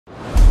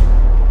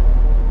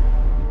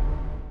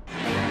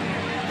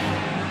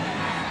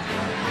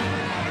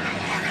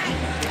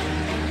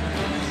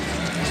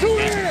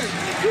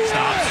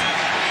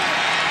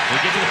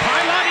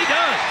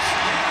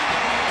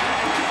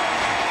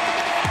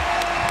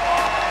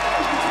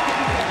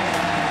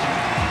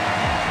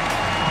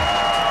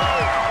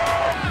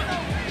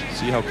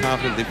how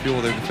confident they feel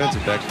with their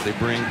defensive backs as they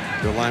bring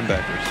their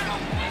linebackers.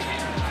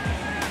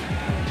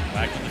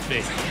 Back on the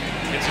fake.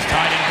 Gets his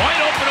tight end wide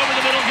open over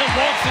the middle. He'll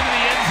waltz into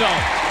the end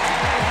zone.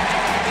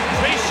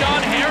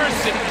 Trayshawn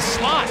Harrison in the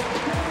slot.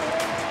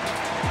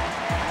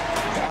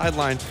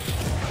 Sideline.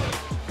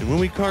 And when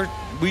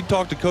we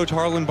talked to Coach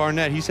Harlan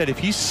Barnett, he said if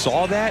he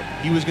saw that,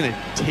 he was going to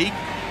take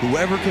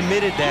whoever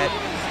committed that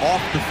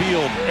off the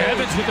field.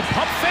 Evans with the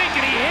pump fake,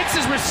 and he hits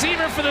his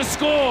receiver for the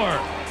score.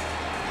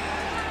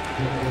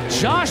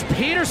 Josh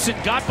Peterson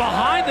got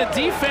behind the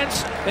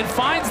defense and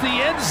finds the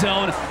end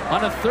zone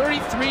on a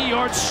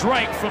 33-yard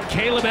strike from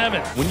Caleb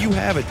Evans. When you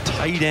have a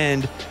tight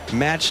end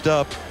matched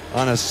up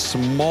on a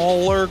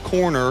smaller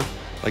corner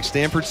like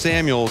Stanford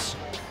Samuels,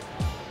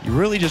 you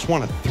really just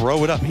want to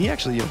throw it up. He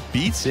actually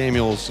beat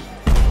Samuels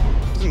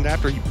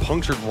after he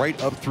punctured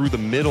right up through the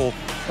middle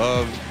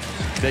of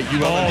that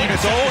UL-Mon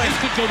defense. This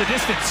could go the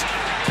distance.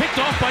 Picked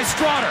off by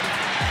Straughter.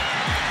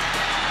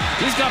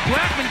 He's got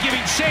Blackman giving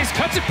chase,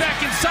 cuts it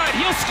back inside.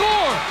 He'll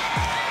score.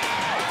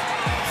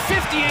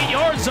 58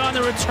 yards on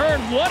the return.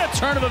 What a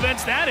turn of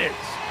events that is.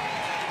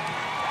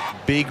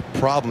 Big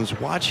problems.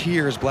 Watch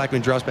here as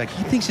Blackman drops back.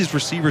 He thinks his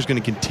receiver is going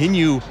to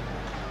continue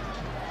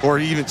or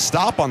even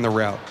stop on the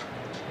route.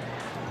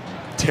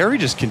 Terry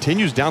just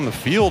continues down the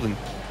field and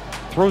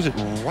throws it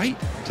right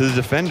to the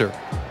defender.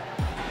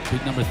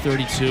 Big number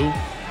 32,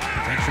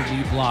 potential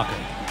lead blocker.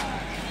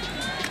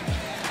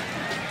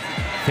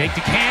 Fake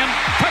to Cam,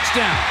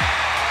 touchdown.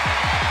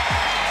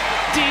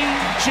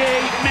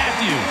 DJ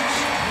Matthews.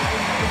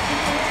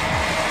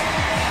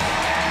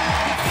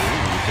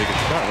 Take a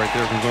shot right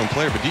there from his own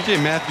player, but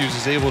DJ Matthews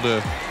is able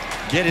to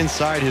get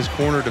inside his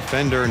corner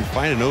defender and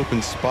find an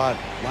open spot.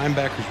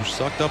 Linebackers were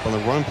sucked up on the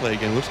run play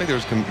again. Looks like there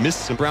was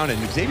missed some Brown, and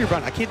Xavier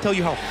Brown, I can't tell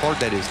you how hard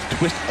that is to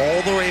twist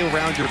all the way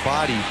around your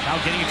body.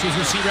 Now getting it to his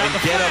receiver out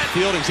the get flat.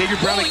 upfield, and Xavier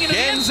Brown rolling into the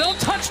end zone,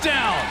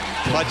 touchdown.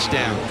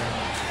 Touchdown.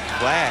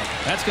 Flag.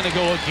 That's going to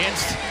go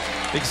against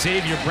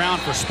Xavier Brown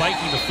for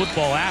spiking the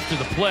football after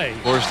the play.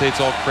 Florida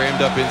State's all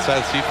crammed up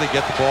inside. Let's see if they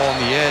get the ball on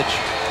the edge.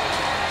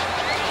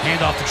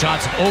 Hand off to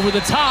Johnson over the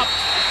top.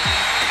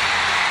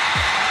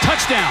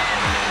 Touchdown.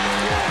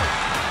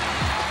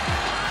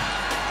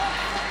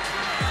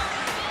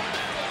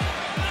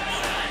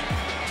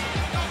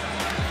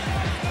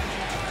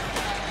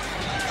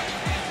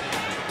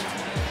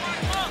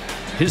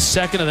 His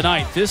second of the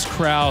night. This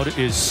crowd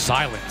is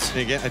silent.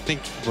 And again, I think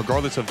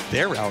regardless of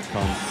their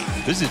outcome,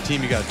 this is a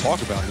team you got to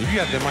talk about. And if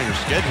you have them on your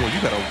schedule, you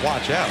got to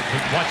watch out.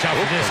 Watch out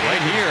for this. Right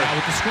here. Now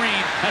with the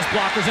screen, has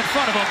blockers in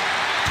front of him.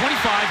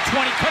 25,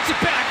 20, cuts it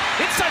back.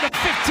 Inside the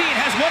 15,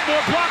 has one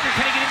more blocker.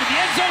 Can he get into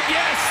the end zone?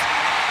 Yes!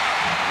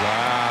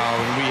 Wow,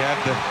 and we have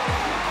the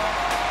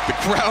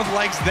crowd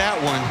likes that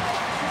one.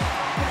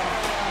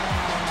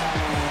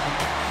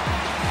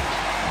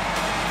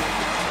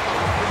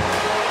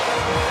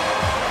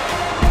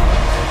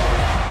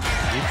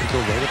 Go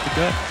right up the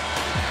gut.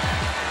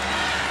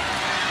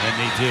 And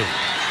they do.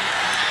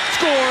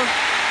 Score!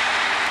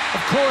 Of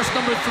course,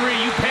 number 3,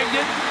 you pegged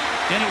it,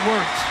 and it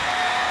worked.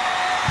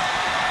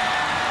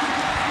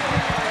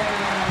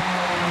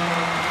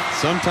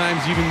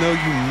 Sometimes, even though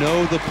you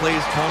know the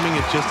play's coming,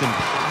 it's just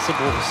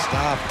impossible to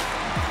stop.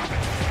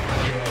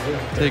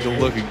 Take a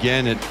look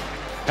again at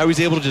how he's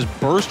able to just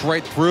burst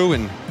right through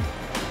and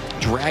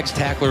drags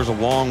tacklers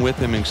along with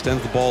him and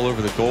extends the ball over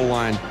the goal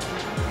line.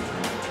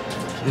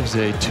 Gives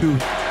a 2.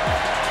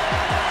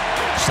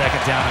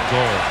 Second down and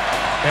goal.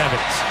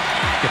 Evans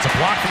gets a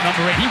block from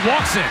number 8. He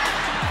walks in.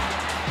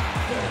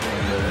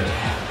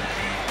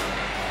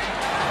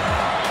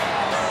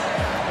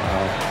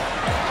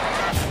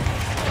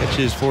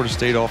 Catches Florida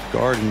State off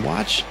guard, and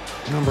watch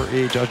number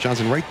 8, Josh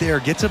Johnson, right there,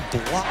 gets a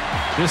block.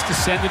 This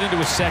descended into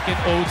a second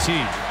OT.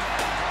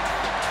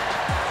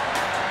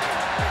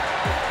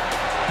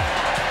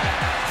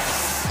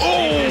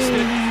 Oh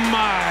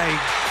my!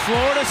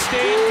 Florida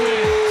State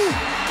wins.